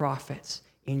the prophets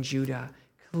in Judah,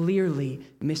 clearly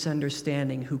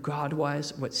misunderstanding who God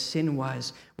was, what sin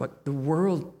was, what the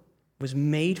world was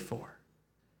made for,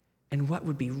 and what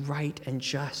would be right and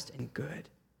just and good.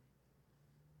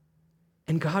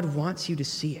 And God wants you to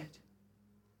see it.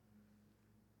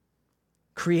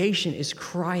 Creation is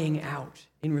crying out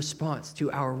in response to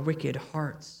our wicked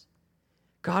hearts.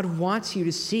 God wants you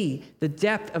to see the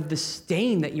depth of the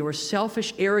stain that your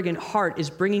selfish, arrogant heart is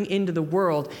bringing into the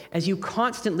world as you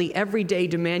constantly, every day,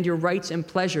 demand your rights and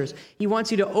pleasures. He wants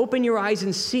you to open your eyes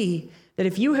and see that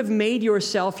if you have made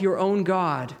yourself your own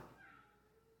God,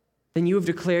 then you have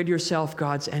declared yourself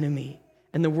God's enemy.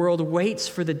 And the world waits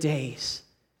for the day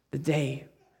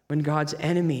when God's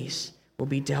enemies will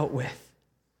be dealt with.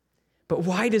 But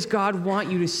why does God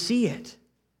want you to see it?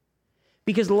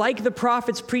 Because like the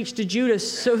prophets preached to Judah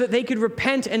so that they could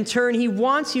repent and turn, he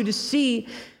wants you to see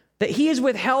that he has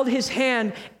withheld his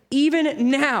hand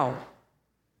even now.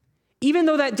 Even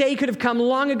though that day could have come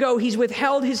long ago, he's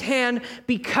withheld his hand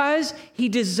because he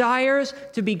desires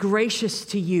to be gracious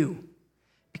to you.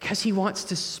 Because he wants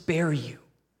to spare you.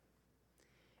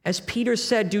 As Peter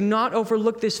said, do not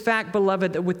overlook this fact,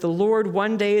 beloved, that with the Lord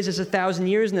 1 day is as 1,000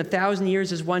 years, and 1,000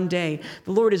 years is 1 day.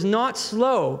 The Lord is not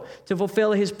slow to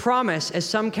fulfill his promise, as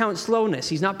some count slowness.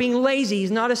 He's not being lazy.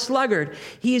 He's not a sluggard.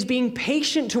 He is being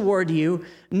patient toward you,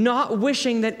 not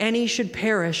wishing that any should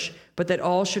perish, but that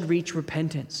all should reach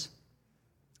repentance.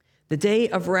 The day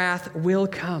of wrath will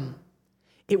come.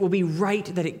 It will be right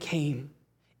that it came.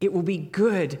 It will be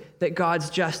good that God's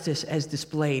justice is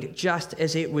displayed, just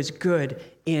as it was good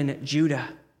in Judah.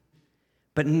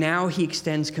 But now he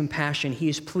extends compassion. He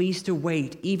is pleased to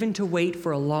wait, even to wait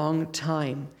for a long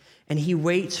time. And he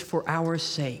waits for our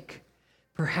sake.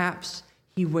 Perhaps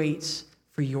he waits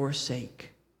for your sake.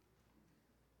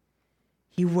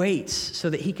 He waits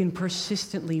so that he can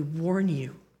persistently warn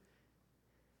you,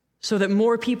 so that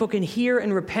more people can hear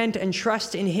and repent and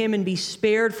trust in him and be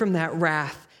spared from that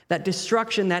wrath, that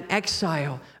destruction, that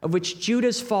exile, of which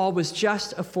Judah's fall was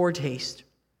just a foretaste.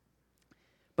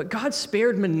 But God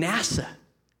spared Manasseh.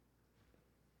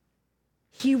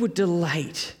 He would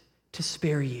delight to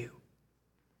spare you,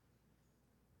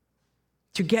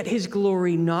 to get his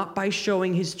glory not by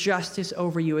showing his justice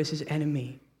over you as his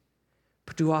enemy,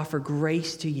 but to offer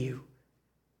grace to you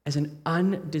as an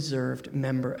undeserved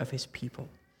member of his people.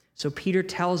 So Peter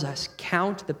tells us,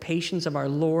 count the patience of our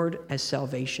Lord as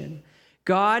salvation.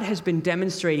 God has been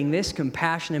demonstrating this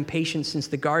compassion and patience since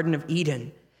the Garden of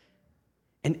Eden.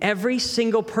 And every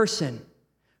single person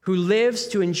who lives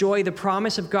to enjoy the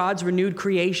promise of God's renewed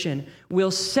creation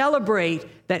will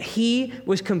celebrate that he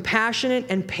was compassionate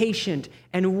and patient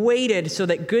and waited so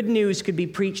that good news could be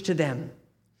preached to them.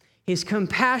 His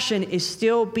compassion is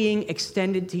still being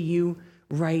extended to you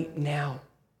right now.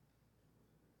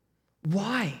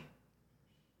 Why?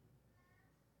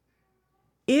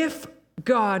 If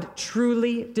God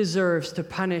truly deserves to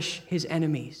punish his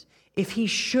enemies, if he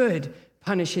should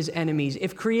punish his enemies,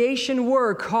 if creation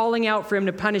were calling out for him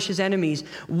to punish his enemies,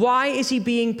 why is he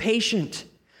being patient?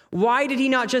 Why did he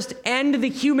not just end the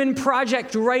human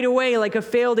project right away like a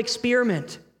failed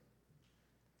experiment?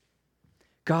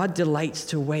 God delights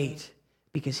to wait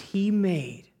because he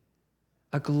made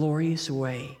a glorious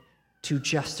way to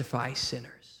justify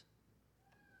sinners,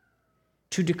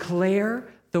 to declare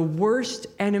the worst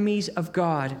enemies of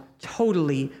God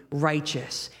totally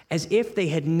righteous, as if they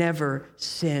had never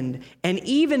sinned, and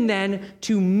even then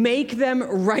to make them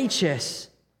righteous,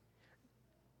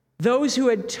 those who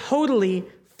had totally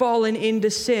fallen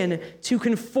into sin, to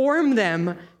conform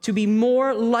them to be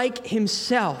more like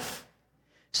himself,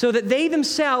 so that they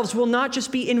themselves will not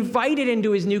just be invited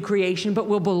into his new creation, but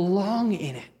will belong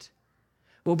in it,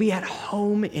 will be at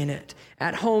home in it,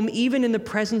 at home even in the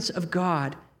presence of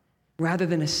God, rather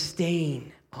than a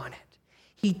stain on it.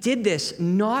 He did this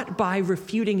not by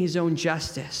refuting his own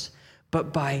justice,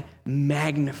 but by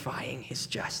magnifying his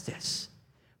justice,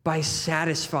 by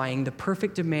satisfying the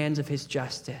perfect demands of his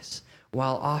justice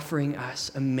while offering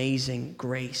us amazing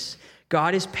grace.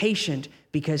 God is patient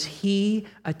because he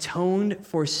atoned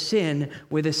for sin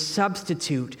with a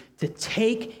substitute to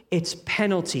take its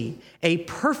penalty, a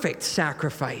perfect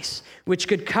sacrifice, which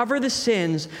could cover the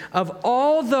sins of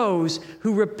all those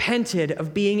who repented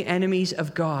of being enemies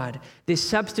of God. This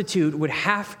substitute would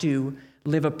have to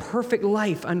live a perfect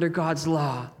life under God's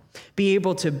law, be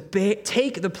able to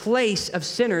take the place of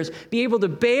sinners, be able to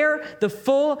bear the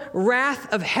full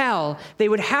wrath of hell. They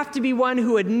would have to be one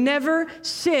who had never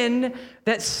sinned,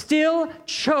 that still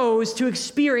chose to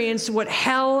experience what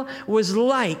hell was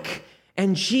like.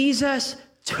 And Jesus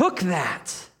took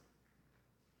that.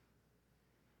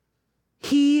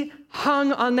 He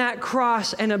hung on that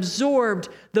cross and absorbed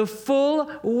the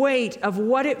full weight of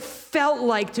what it felt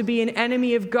like to be an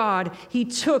enemy of God. He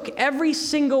took every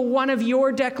single one of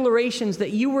your declarations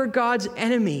that you were God's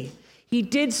enemy. He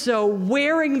did so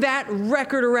wearing that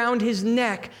record around his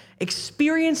neck,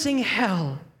 experiencing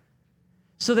hell,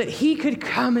 so that he could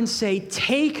come and say,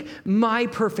 "Take my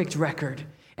perfect record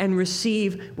and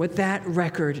receive what that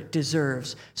record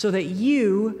deserves," so that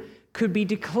you could be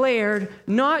declared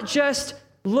not just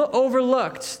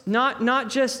overlooked, not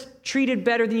just treated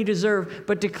better than you deserve,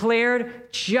 but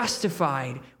declared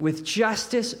justified with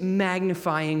justice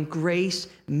magnifying, grace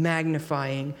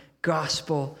magnifying,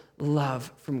 gospel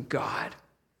love from God.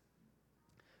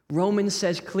 Romans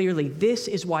says clearly, this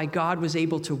is why God was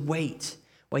able to wait,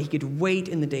 why he could wait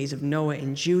in the days of Noah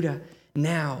and Judah.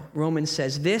 Now, Romans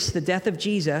says this, the death of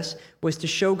Jesus was to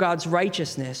show God's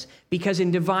righteousness, because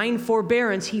in divine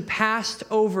forbearance, he passed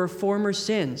over former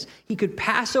sins. He could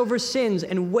pass over sins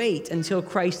and wait until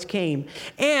Christ came.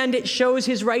 And it shows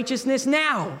his righteousness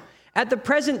now, at the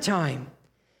present time,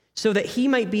 so that he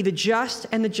might be the just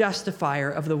and the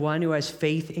justifier of the one who has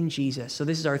faith in Jesus. So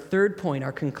this is our third point,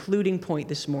 our concluding point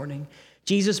this morning.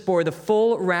 Jesus bore the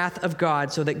full wrath of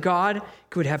God so that God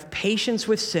could have patience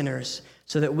with sinners,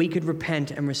 so that we could repent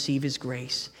and receive his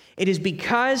grace. It is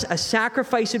because a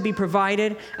sacrifice would be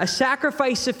provided, a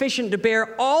sacrifice sufficient to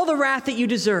bear all the wrath that you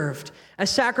deserved, a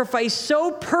sacrifice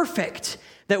so perfect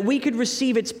that we could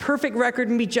receive its perfect record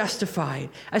and be justified,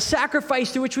 a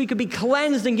sacrifice through which we could be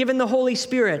cleansed and given the Holy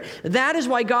Spirit. That is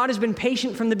why God has been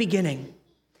patient from the beginning.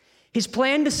 His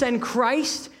plan to send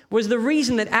Christ was the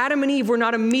reason that Adam and Eve were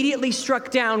not immediately struck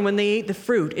down when they ate the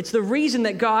fruit. It's the reason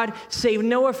that God saved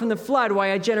Noah from the flood, why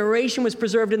a generation was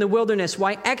preserved in the wilderness,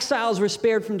 why exiles were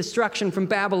spared from destruction from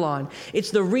Babylon.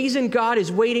 It's the reason God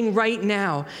is waiting right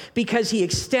now, because he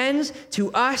extends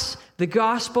to us the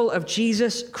gospel of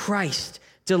Jesus Christ,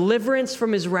 deliverance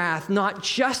from his wrath, not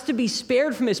just to be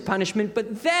spared from his punishment,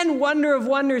 but then, wonder of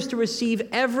wonders, to receive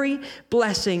every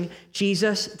blessing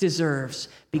Jesus deserves,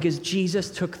 because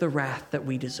Jesus took the wrath that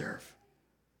we deserve.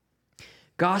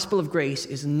 Gospel of grace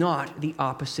is not the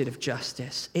opposite of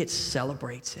justice. It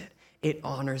celebrates it. It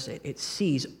honors it. It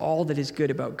sees all that is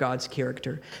good about God's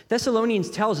character. Thessalonians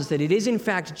tells us that it is in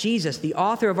fact Jesus, the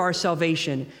author of our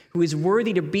salvation, who is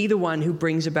worthy to be the one who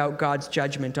brings about God's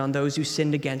judgment on those who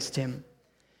sinned against him.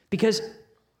 Because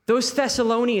those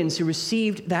Thessalonians who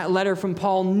received that letter from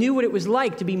Paul knew what it was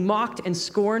like to be mocked and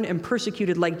scorned and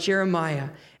persecuted like Jeremiah.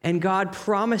 And God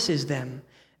promises them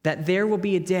that there will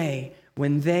be a day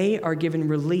when they are given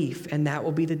relief, and that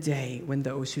will be the day when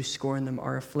those who scorn them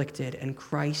are afflicted. And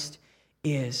Christ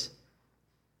is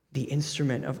the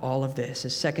instrument of all of this.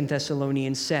 As 2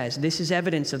 Thessalonians says, this is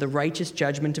evidence of the righteous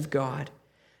judgment of God,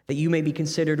 that you may be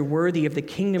considered worthy of the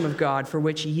kingdom of God, for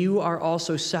which you are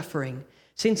also suffering.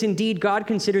 Since indeed God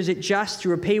considers it just to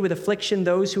repay with affliction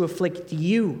those who afflict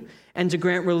you, and to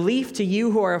grant relief to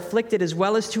you who are afflicted as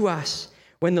well as to us,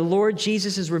 when the Lord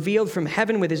Jesus is revealed from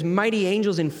heaven with his mighty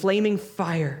angels in flaming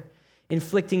fire,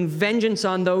 inflicting vengeance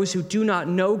on those who do not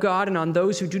know God and on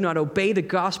those who do not obey the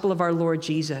gospel of our Lord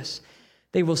Jesus.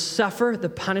 They will suffer the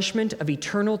punishment of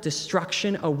eternal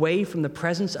destruction away from the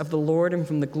presence of the Lord and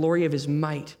from the glory of his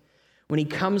might, when he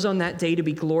comes on that day to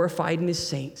be glorified in his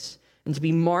saints and to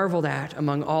be marveled at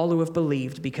among all who have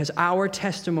believed, because our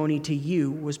testimony to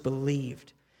you was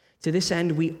believed. To this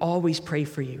end, we always pray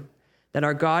for you, that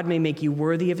our God may make you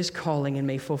worthy of his calling and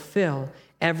may fulfill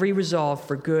every resolve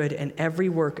for good and every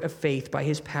work of faith by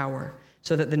his power,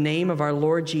 so that the name of our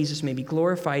Lord Jesus may be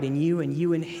glorified in you and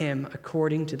you in him,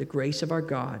 according to the grace of our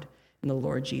God and the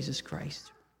Lord Jesus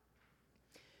Christ.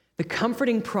 The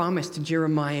comforting promise to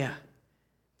Jeremiah,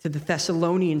 to the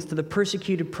Thessalonians, to the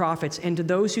persecuted prophets, and to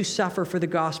those who suffer for the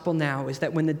gospel now is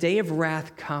that when the day of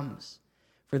wrath comes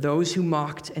for those who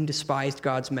mocked and despised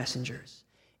God's messengers,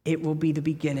 it will be the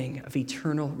beginning of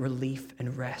eternal relief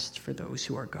and rest for those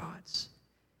who are God's.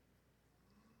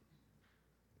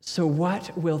 So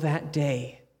what will that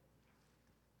day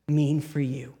mean for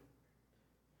you?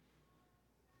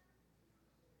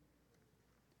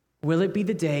 Will it be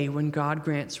the day when God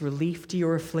grants relief to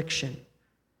your affliction,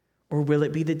 or will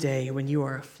it be the day when you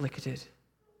are afflicted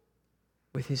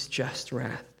with his just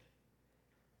wrath?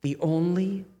 The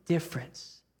only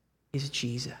difference is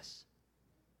Jesus.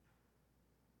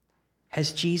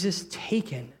 Has Jesus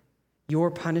taken your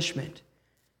punishment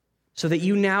so that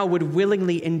you now would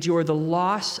willingly endure the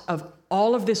loss of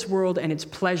all of this world and its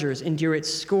pleasures, endure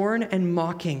its scorn and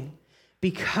mocking,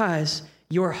 because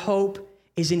your hope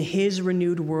is in his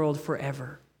renewed world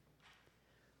forever?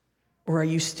 Or are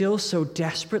you still so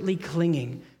desperately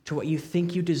clinging to what you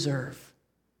think you deserve,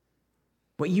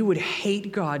 what you would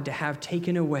hate God to have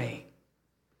taken away,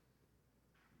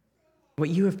 what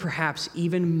you have perhaps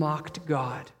even mocked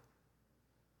God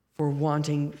for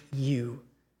wanting you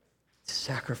to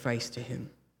sacrifice to him,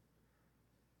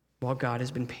 while God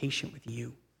has been patient with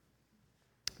you?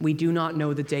 We do not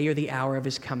know the day or the hour of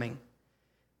his coming,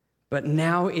 but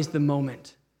now is the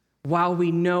moment. While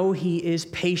we know he is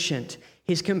patient,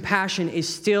 his compassion is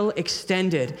still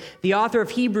extended. The author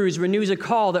of Hebrews renews a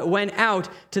call that went out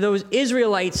to those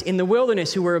Israelites in the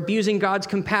wilderness who were abusing God's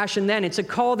compassion then. It's a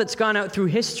call that's gone out through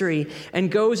history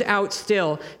and goes out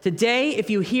still. Today,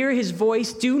 if you hear his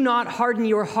voice, do not harden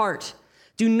your heart.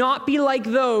 Do not be like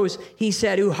those, he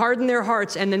said, who hardened their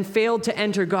hearts and then failed to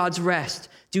enter God's rest.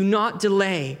 Do not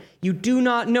delay. You do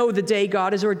not know the day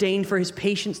God has ordained for his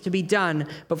patience to be done,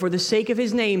 but for the sake of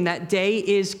his name, that day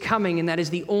is coming, and that is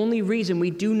the only reason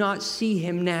we do not see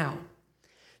him now.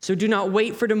 So do not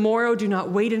wait for tomorrow. Do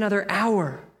not wait another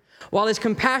hour. While his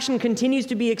compassion continues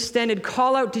to be extended,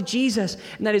 call out to Jesus,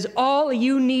 and that is all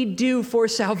you need do for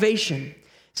salvation.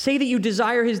 Say that you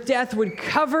desire his death would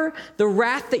cover the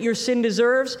wrath that your sin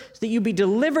deserves, so that you be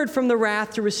delivered from the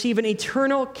wrath to receive an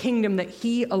eternal kingdom that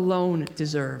he alone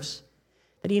deserves,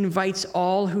 that he invites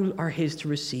all who are his to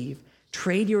receive.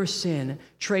 Trade your sin,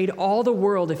 trade all the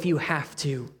world if you have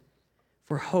to,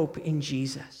 for hope in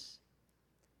Jesus.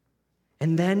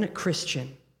 And then,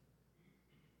 Christian,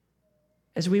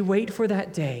 as we wait for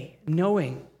that day,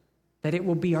 knowing that it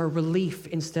will be our relief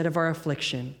instead of our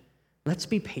affliction, let's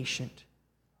be patient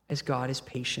as God is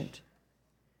patient.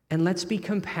 And let's be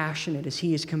compassionate as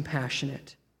he is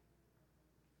compassionate.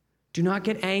 Do not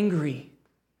get angry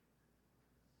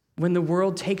when the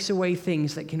world takes away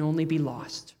things that can only be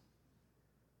lost.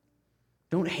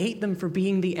 Don't hate them for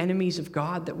being the enemies of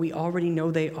God that we already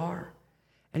know they are.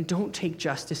 And don't take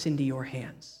justice into your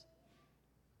hands.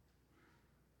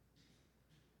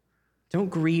 Don't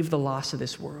grieve the loss of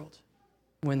this world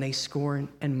when they scorn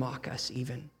and mock us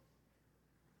even.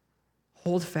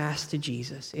 Hold fast to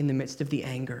Jesus in the midst of the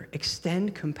anger.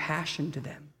 Extend compassion to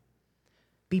them.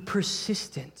 Be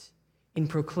persistent in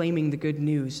proclaiming the good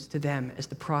news to them as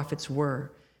the prophets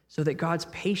were, so that God's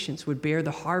patience would bear the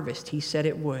harvest he said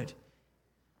it would.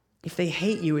 If they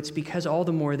hate you, it's because all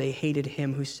the more they hated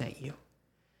him who sent you.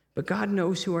 But God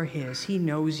knows who are his. He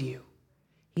knows you.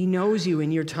 He knows you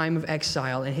in your time of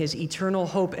exile, and his eternal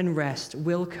hope and rest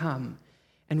will come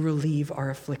and relieve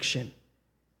our affliction,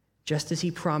 just as he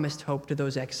promised hope to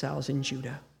those exiles in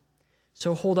Judah.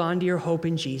 So hold on to your hope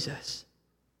in Jesus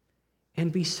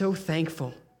and be so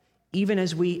thankful, even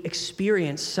as we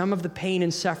experience some of the pain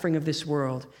and suffering of this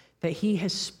world, that he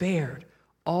has spared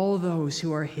all those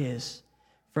who are his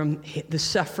from the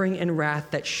suffering and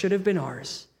wrath that should have been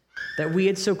ours, that we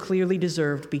had so clearly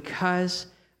deserved, because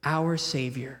our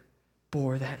Savior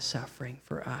bore that suffering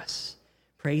for us.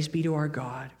 Praise be to our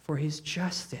God for his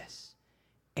justice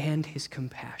and his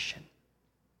compassion.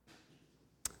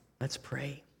 Let's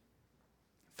pray.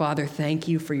 Father, thank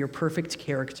you for your perfect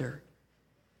character.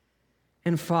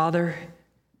 And Father,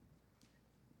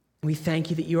 We thank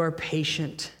you that you are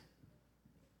patient.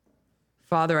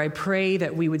 Father, I pray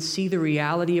that we would see the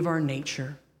reality of our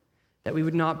nature, that we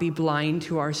would not be blind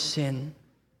to our sin,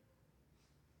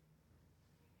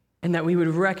 and that we would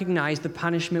recognize the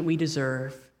punishment we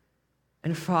deserve.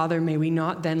 And Father, may we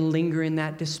not then linger in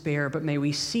that despair, but may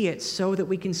we see it so that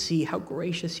we can see how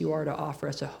gracious you are to offer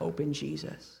us a hope in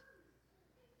Jesus.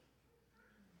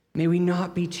 May we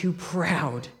not be too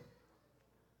proud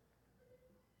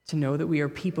to know that we are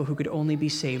people who could only be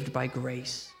saved by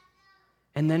grace.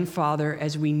 And then, Father,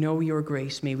 as we know your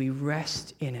grace, may we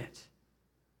rest in it,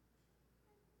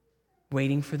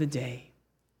 waiting for the day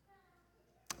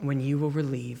when you will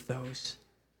relieve those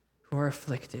who are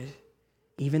afflicted,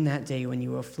 even that day when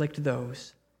you will afflict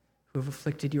those who have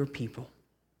afflicted your people.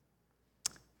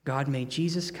 God, may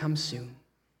Jesus come soon,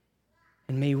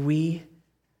 and may we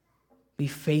be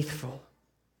faithful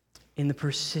in the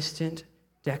persistent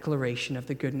declaration of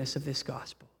the goodness of this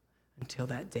gospel until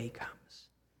that day comes.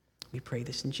 We pray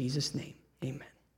this in Jesus' name. Amen.